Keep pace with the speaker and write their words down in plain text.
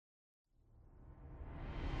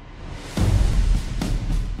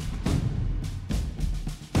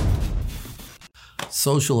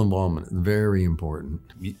Social involvement is very important.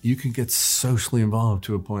 You can get socially involved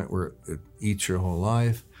to a point where it eats your whole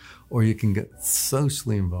life, or you can get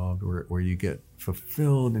socially involved where you get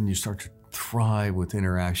fulfilled and you start to thrive with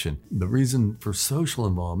interaction. The reason for social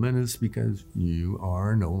involvement is because you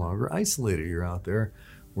are no longer isolated. You're out there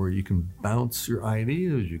where you can bounce your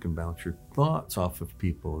ideas, you can bounce your thoughts off of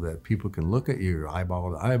people, that people can look at you eyeball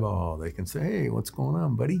to eyeball. They can say, hey, what's going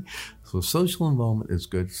on, buddy? So social involvement is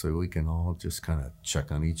good, so we can all just kind of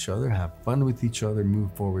check on each other, have fun with each other,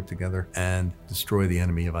 move forward together, and destroy the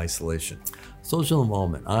enemy of isolation. Social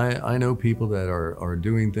involvement. I know people that are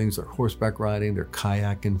doing things, they're horseback riding, they're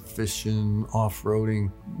kayaking, fishing,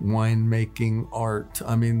 off-roading, winemaking, art,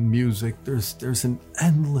 music. There's an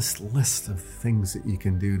endless list of things that you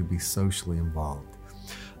can do to be socially involved.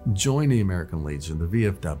 Join the American Legion, the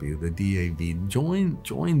VFW, the DAV.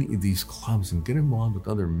 Join these clubs and get involved with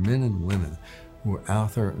other men and women who are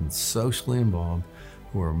out there and socially involved,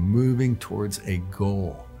 who are moving towards a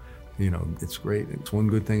goal. It's great. It's one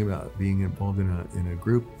good thing about being involved in a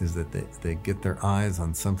group is that they get their eyes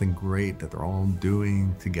on something great that they're all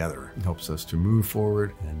doing together. It helps us to move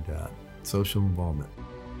forward and social involvement.